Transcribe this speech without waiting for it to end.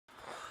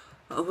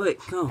Oh wait,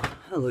 no.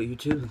 Hello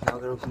YouTube,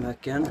 welcome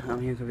back again.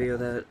 I'm here with a video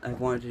that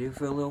I've wanted to do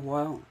for a little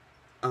while.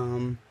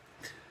 I'm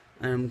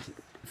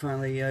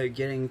finally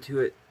getting to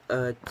it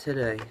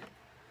today.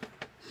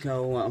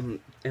 So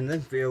in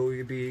this video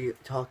we'll be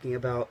talking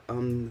about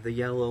the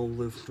yellow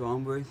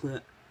livestrong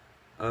bracelet,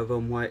 of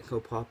why it's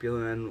so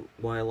popular and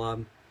why a lot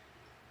of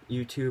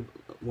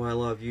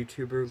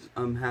YouTubers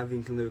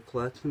having some of their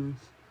collections.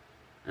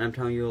 And I'm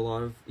telling you, a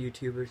lot of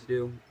YouTubers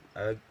do.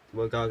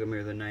 Well,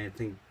 Gargamir the Night, I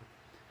think.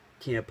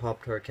 Can't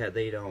Pop-Tart Cat,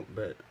 they don't,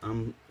 but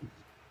a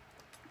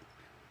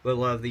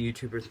lot of the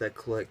YouTubers that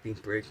collect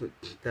these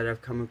bracelets that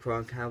I've come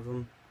across have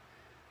them.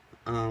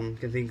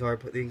 Because these are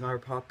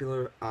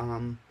popular.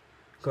 So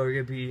we're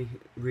gonna be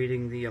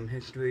reading the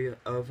history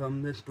of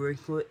this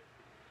bracelet,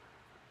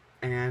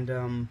 and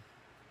I'm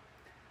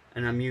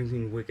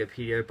using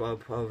Wikipedia, but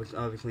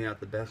obviously not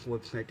the best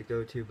website to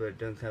go to, but it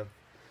does have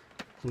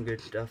some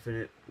good stuff in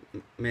it.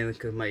 Mainly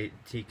because my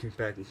teachers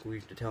back in school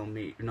used to tell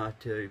me not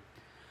to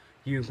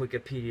use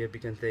Wikipedia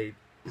because they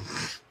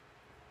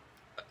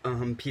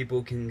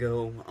people can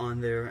go on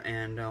there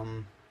and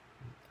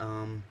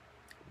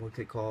what's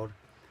it called,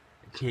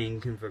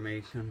 change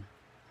information.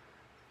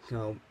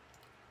 So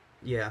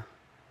yeah,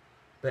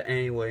 but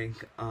anyway,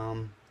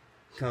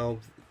 so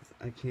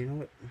actually, you know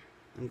what,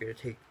 I'm gonna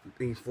take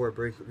these 4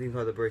 bracelets. These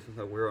are the bracelets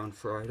I wear on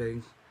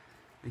Fridays,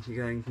 as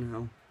you guys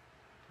know.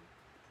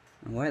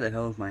 And why the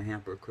hell is my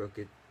hamper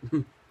crooked?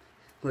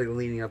 Like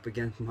leaning up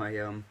against my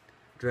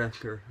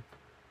dresser.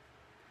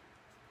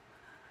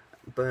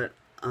 But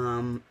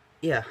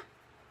yeah.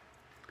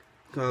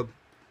 So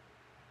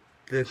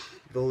the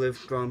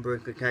livestrong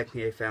bracelet is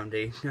actually a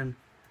foundation.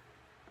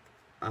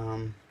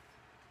 Now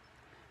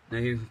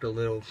here's the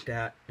little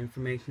stat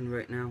information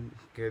right now.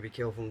 Gotta be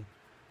careful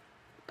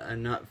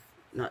not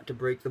to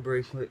break the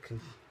bracelet, cause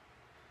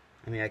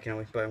I mean I can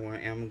always buy one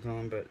on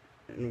Amazon, but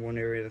in one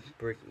area this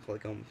bracelet's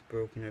like almost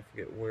broken. I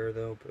forget where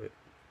though, but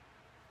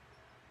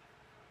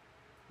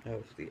that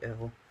was the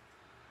L.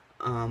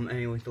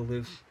 Anyways,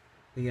 the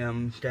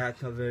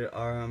stats of it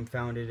are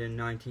founded in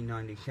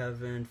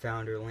 1997.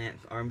 Founder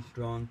Lance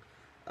Armstrong.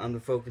 The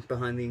focus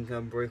behind these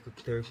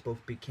bracelets, they're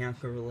supposed to be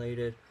cancer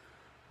related.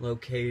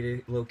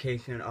 Location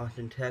in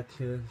Austin,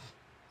 Texas.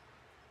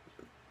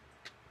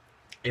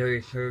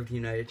 Area served,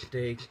 United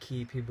States.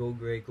 Key people,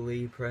 Greg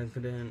Lee,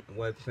 President.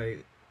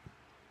 Website,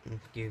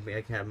 excuse me,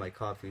 I can have my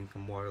coffee and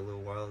some water a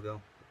little while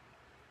ago.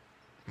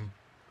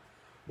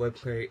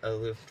 Website,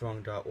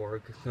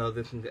 livestrong.org. So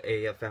this is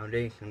a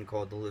foundation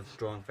called the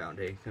Livestrong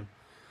Foundation.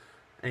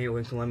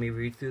 Anyway, so let me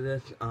read through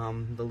this.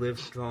 The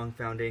Livestrong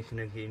Foundation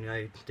is a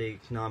United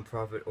States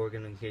nonprofit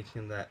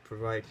organization that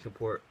provides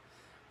support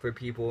for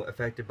people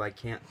affected by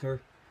cancer.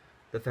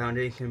 The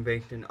foundation,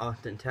 based in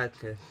Austin,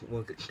 Texas,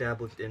 was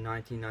established in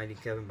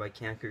 1997 by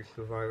cancer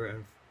survivor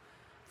and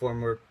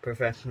former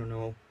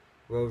professional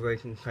road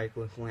racing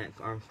cyclist Lance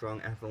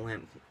Armstrong as the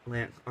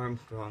Lance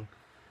Armstrong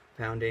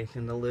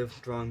Foundation. The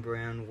Livestrong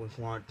brand was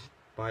launched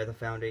by the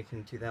foundation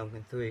in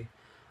 2003.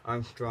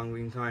 Armstrong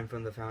resigned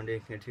from the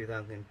foundation in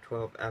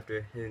 2012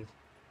 after his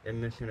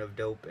admission of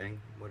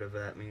doping, whatever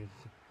that means,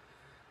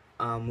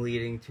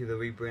 leading to the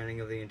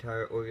rebranding of the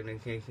entire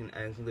organization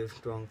as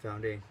Livestrong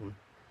Foundation.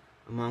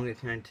 Among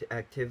its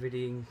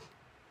activities,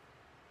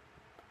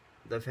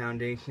 the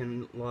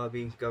foundation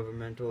lobbies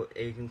governmental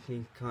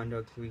agencies,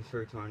 conducts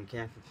research on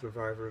cancer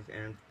survivors,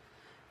 and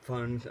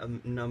funds a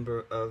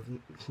number of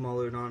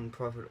smaller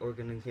non-profit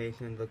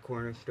organizations. The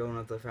cornerstone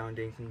of the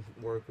foundation's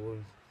work was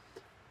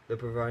the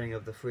providing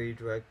of the free,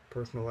 direct,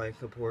 personalized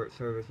support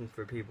services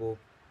for people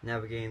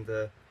navigating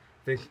the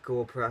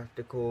physical,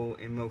 practical,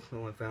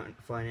 emotional, and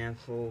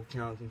financial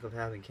challenges of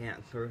having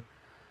cancer.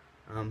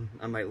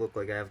 I might look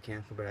like I have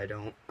cancer, but I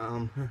don't.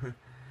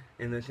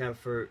 In this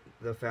effort,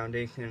 the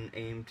foundation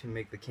aimed to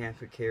make the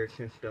cancer care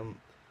system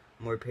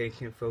more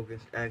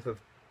patient-focused. As of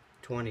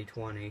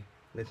 2020,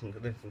 this is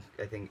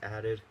I think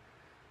added,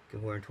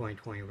 because we're in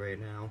 2020 right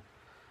now.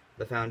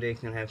 The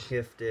foundation has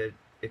shifted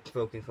its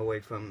focus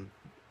away from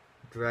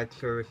direct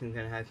services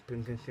and has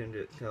positioned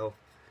itself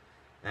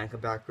as a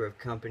backer of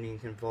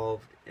companies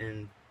involved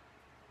in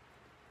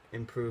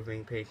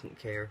improving patient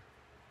care.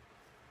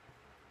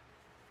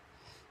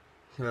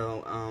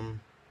 So,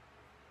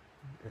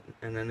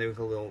 and then there's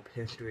a little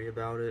history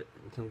about it,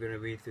 so I'm going to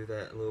read through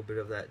that, a little bit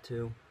of that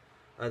too.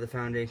 The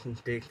foundation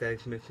states that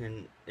its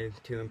mission is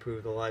to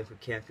improve the lives of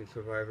cancer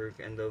survivors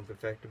and those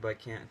affected by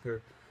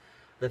cancer.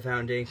 The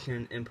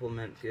foundation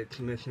implements its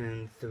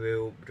mission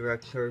through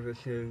direct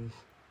services,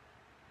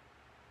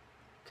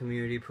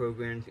 community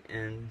programs,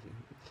 and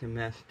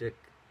domestic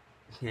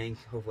change.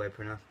 Hopefully I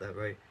pronounced that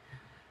right.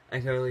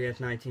 As early as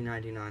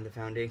 1999, the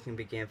foundation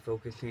began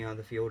focusing on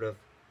the field of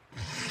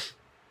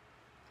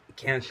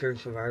cancer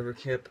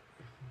survivorship,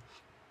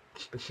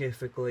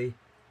 specifically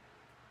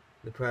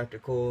the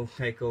practical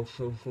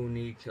psychosocial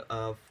needs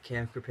of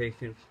cancer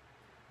patients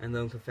and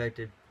those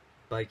affected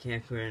by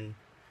cancer. In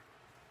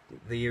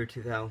the year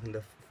 2000,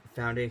 the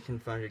foundation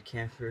funded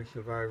cancer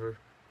survivor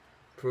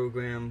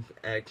programs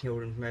at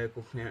Children's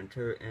Medical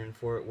Center in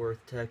Fort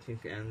Worth, Texas,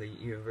 and the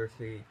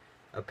University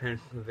of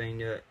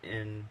Pennsylvania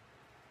in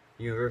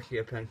University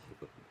of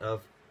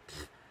of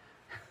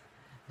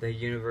the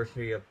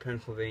University of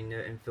Pennsylvania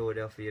in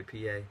Philadelphia,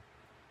 PA.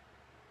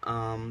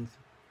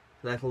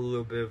 That's a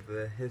little bit of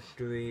the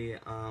history.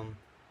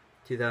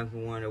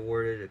 2001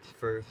 awarded its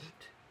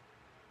first,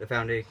 the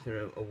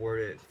foundation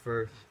awarded its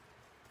first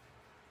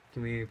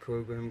community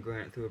program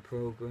grant through a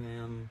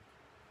program,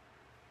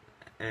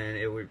 and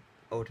it would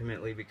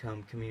ultimately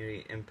become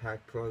Community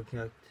Impact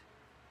Project.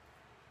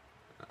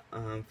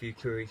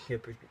 Future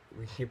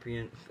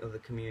recipients of the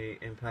Community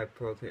Impact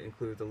Project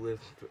include the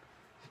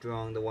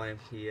Livestrong, the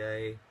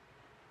YMCA,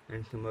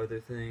 and some other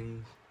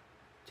things.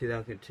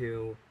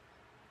 2002,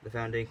 the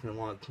foundation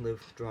launched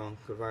Livestrong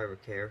Survivor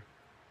Care.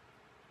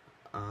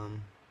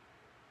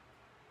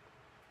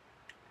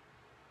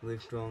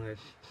 Livestrong has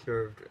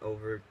served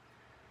over,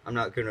 I'm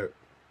not gonna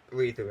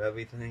read through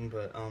everything,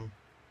 but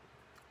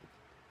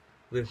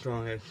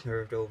Livestrong has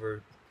served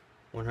over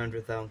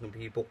 100,000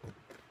 people.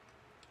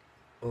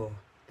 Oh,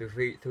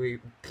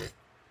 through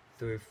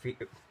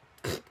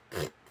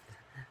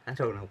I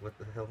don't know what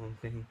the hell I'm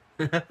saying.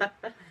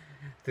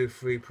 Through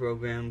free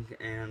programs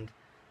and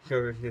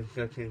services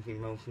such as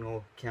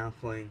emotional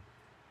counseling,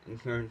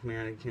 insurance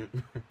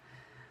management.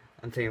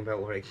 I'm thinking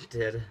about what I just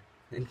did.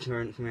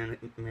 Insurance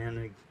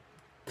manage.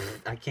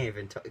 I can't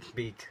even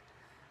speak.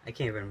 I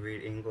can't even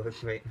read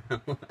English right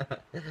now.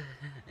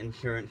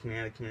 Insurance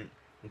management,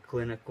 and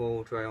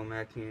clinical trial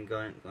matching and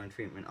gun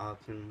treatment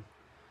options.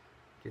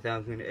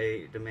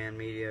 2008, Demand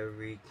Media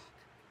reached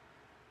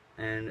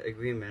an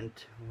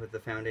agreement with the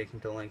foundation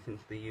to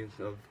license the use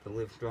of the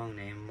Livestrong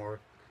name more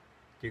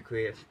to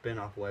create a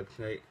spin-off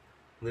website,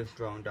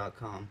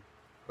 livestrong.com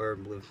or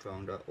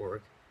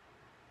livestrong.org.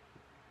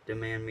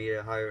 Demand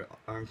Media hired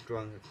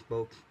Armstrong as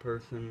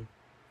spokesperson.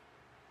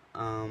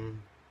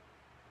 And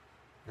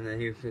then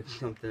here's just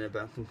some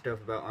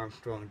stuff about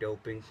Armstrong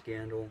doping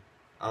scandal.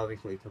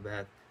 Obviously,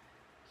 Quebec.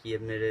 He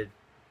admitted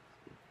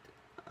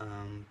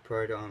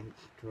prior to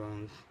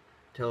Armstrong's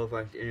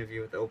televised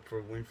interview with the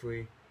Oprah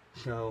Winfrey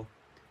show,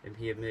 and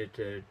he admitted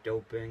to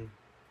doping.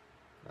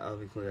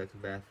 Obviously, that's a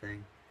bad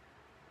thing.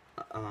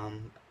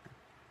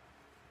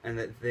 And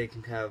that they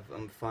can have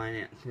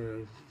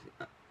finances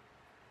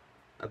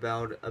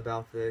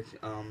about this.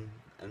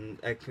 And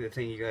actually, the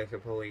thing you guys are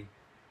probably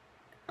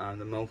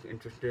the most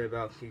interested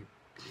about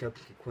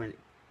subsequent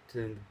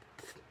to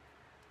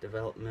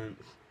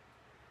developments.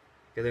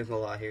 Because there's a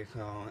lot here,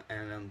 so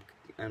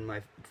and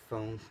my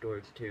phone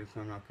storage too,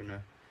 so I'm not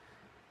gonna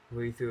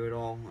read through it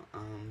all.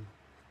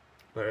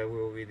 But I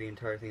will read the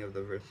entire thing of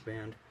the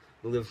wristband,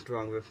 the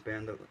Livestrong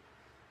wristband.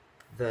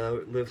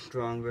 The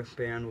Livestrong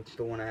wristband, which is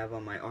the one I have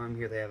on my arm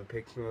here. They have a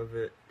picture of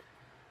it.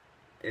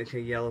 It's a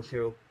yellow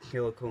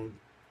silicone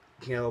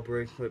gel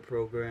bracelet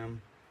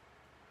program.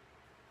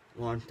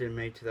 Launched in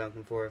May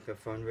 2004 as a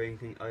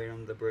fundraising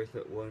item, the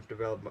bracelet was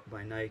developed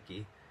by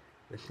Nike,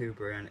 the shoe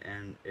brand,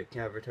 and its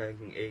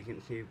advertising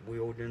agency,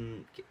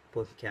 Wielden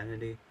plus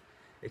Kennedy.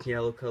 Its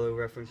yellow color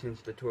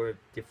references the Tour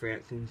de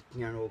France's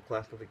general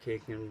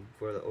classification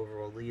for the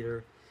overall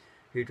leader,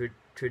 who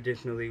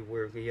traditionally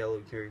wears a yellow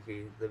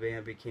jersey. The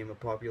band became a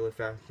popular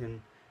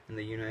fashion in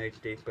the United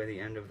States by the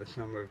end of the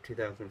summer of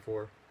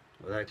 2004.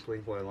 Well, that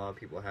explains why a lot of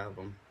people have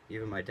them.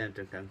 Even my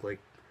dentist has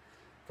like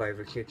 5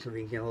 or 6 of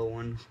these yellow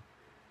ones.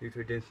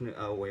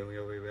 Oh wait, we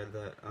already read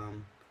that.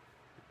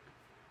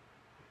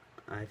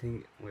 I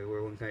think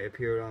where one guy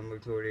appeared on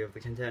majority of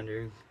the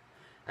contenders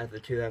at the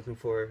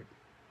 2004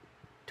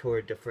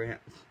 Tour de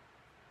France.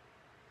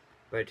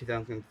 By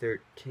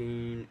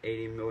 2013,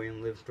 80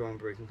 million Livestrong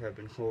bracelets have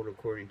been sold,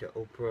 according to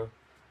Oprah,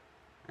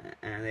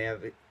 and they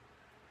have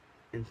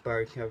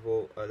inspired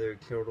several other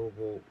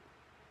charitable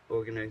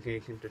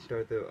organizations to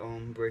start their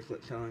own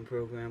bracelet selling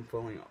program,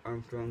 following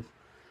Armstrong's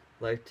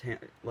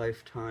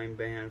lifetime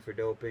ban for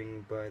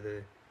doping by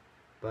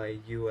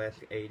US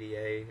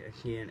ADA. A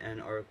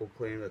CNN article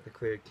claimed that the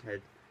critics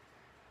had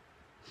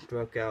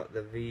struck out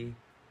the V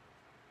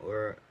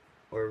or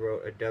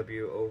wrote a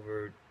W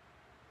over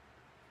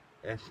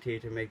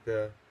ST to make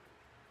the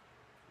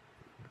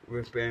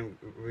wristband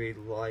read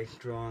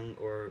Livestrong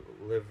or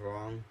Live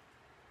Wrong.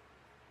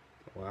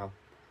 Wow.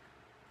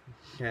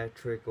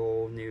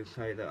 Satirical news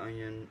site The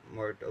Onion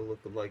marked a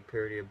lookalike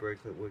parody of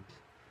bracelet which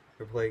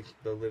replaced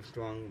the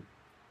Livestrong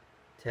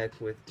text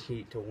with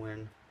cheat to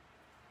win.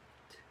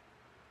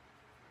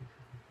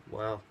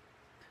 Wow.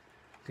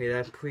 Okay,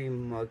 that's pretty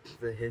much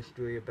the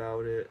history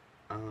about it.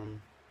 I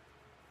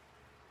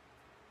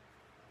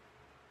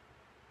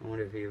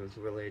wonder if he was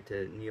related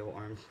to Neil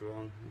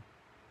Armstrong.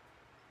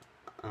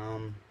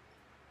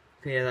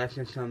 Okay, yeah, that's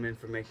just some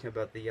information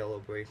about the yellow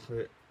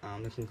bracelet.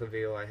 This is a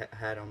video I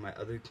had on my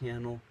other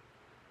channel,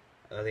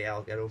 the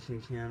Alec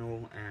Edelson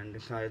channel, and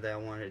decided that I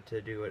wanted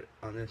to do it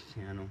on this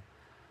channel.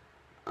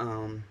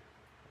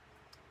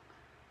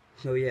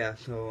 So yeah,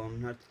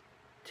 not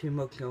too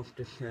much else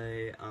to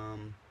say,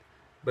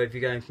 but if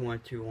you guys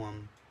want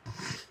to,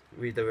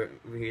 read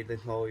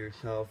this all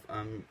yourself,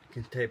 you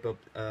can type up,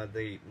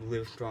 the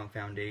Livestrong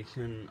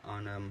Foundation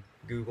on,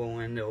 Google,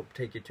 and it'll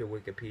take you to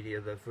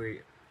Wikipedia, the free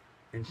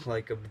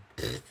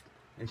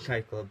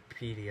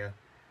encyclopedia.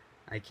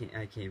 I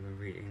can't even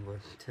read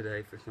English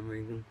today for some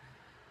reason.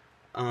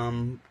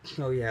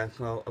 So yeah,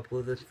 so I'll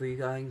upload this for you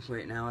guys.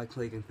 Right now I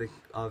think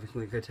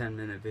obviously like a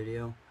 10-minute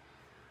video.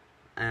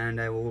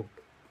 And I will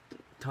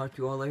talk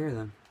to you all later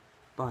then.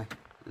 Bye.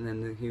 And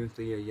then here's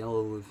the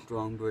yellow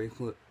livestrong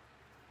bracelet.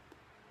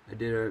 I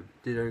did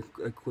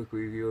a quick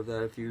review of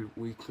that a few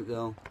weeks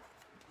ago.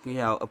 So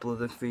yeah, I'll upload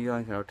this for you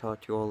guys and I'll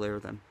talk to you all later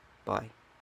then. Bye.